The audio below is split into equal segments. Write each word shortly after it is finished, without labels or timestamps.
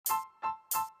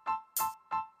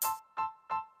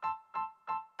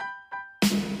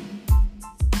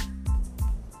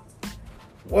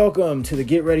Welcome to the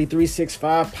Get Ready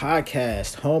 365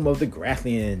 podcast, home of the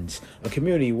Grathlians, a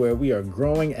community where we are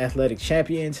growing athletic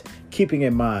champions, keeping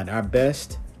in mind our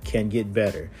best can get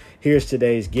better. Here's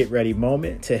today's Get Ready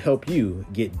moment to help you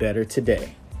get better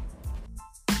today.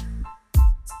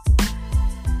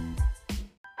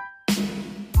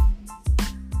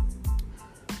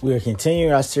 We are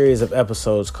continuing our series of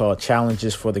episodes called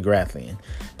Challenges for the Grathlian.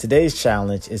 Today's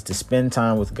challenge is to spend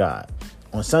time with God.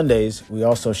 On Sundays, we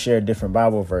also share different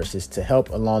Bible verses to help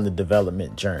along the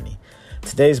development journey.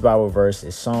 Today's Bible verse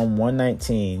is Psalm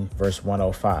 119, verse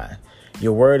 105.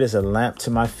 Your word is a lamp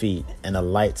to my feet and a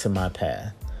light to my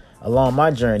path. Along my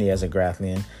journey as a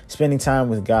Grathlian, spending time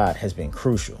with God has been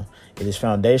crucial. It is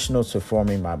foundational to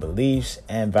forming my beliefs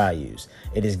and values.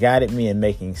 It has guided me in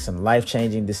making some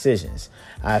life-changing decisions.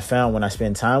 I have found when I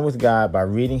spend time with God by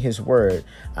reading His Word,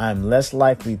 I am less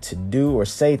likely to do or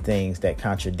say things that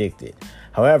contradict it.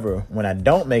 However, when I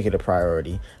don't make it a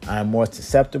priority, I am more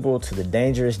susceptible to the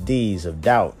dangerous deeds of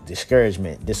doubt,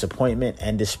 discouragement, disappointment,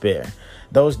 and despair.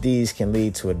 Those deeds can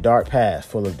lead to a dark path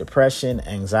full of depression,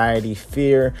 anxiety,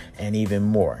 fear, and even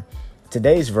more.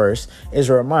 Today's verse is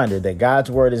a reminder that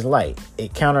God's word is light.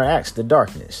 It counteracts the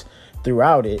darkness.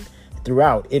 Throughout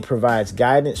it provides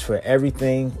guidance for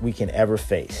everything we can ever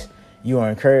face. You are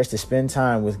encouraged to spend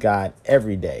time with God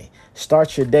every day.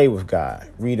 Start your day with God.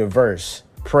 Read a verse.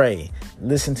 Pray,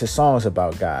 listen to songs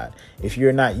about God. If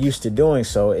you're not used to doing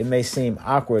so, it may seem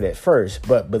awkward at first,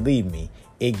 but believe me,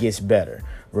 it gets better.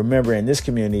 Remember, in this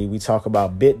community, we talk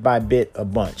about bit by bit a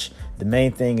bunch. The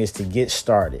main thing is to get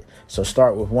started. So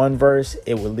start with one verse,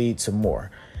 it will lead to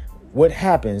more. What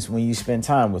happens when you spend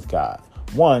time with God?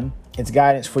 1, it's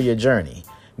guidance for your journey.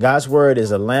 God's word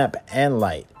is a lamp and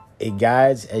light. It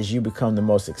guides as you become the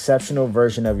most exceptional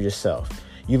version of yourself.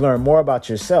 You learn more about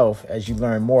yourself as you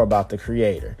learn more about the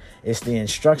Creator. It's the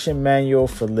instruction manual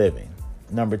for living.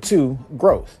 2,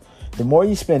 growth. The more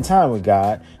you spend time with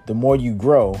God, the more you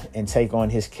grow and take on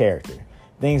His character.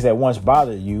 Things that once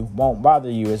bothered you won't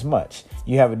bother you as much.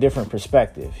 You have a different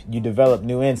perspective. You develop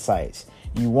new insights.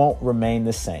 You won't remain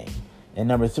the same.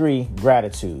 And 3,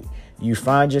 gratitude. You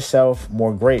find yourself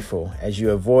more grateful as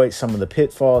you avoid some of the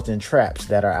pitfalls and traps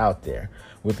that are out there.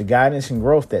 With the guidance and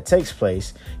growth that takes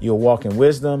place, you'll walk in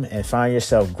wisdom and find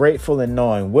yourself grateful in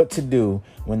knowing what to do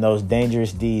when those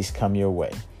dangerous deeds come your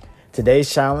way.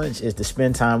 Today's challenge is to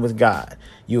spend time with God.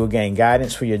 You will gain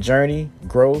guidance for your journey,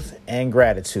 growth, and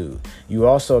gratitude. You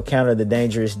also counter the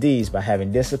dangerous deeds by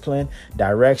having discipline,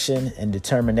 direction, and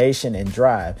determination and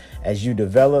drive as you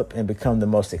develop and become the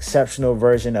most exceptional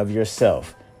version of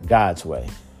yourself, God's way.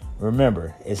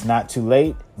 Remember, it's not too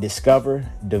late. Discover,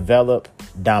 develop,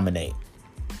 dominate.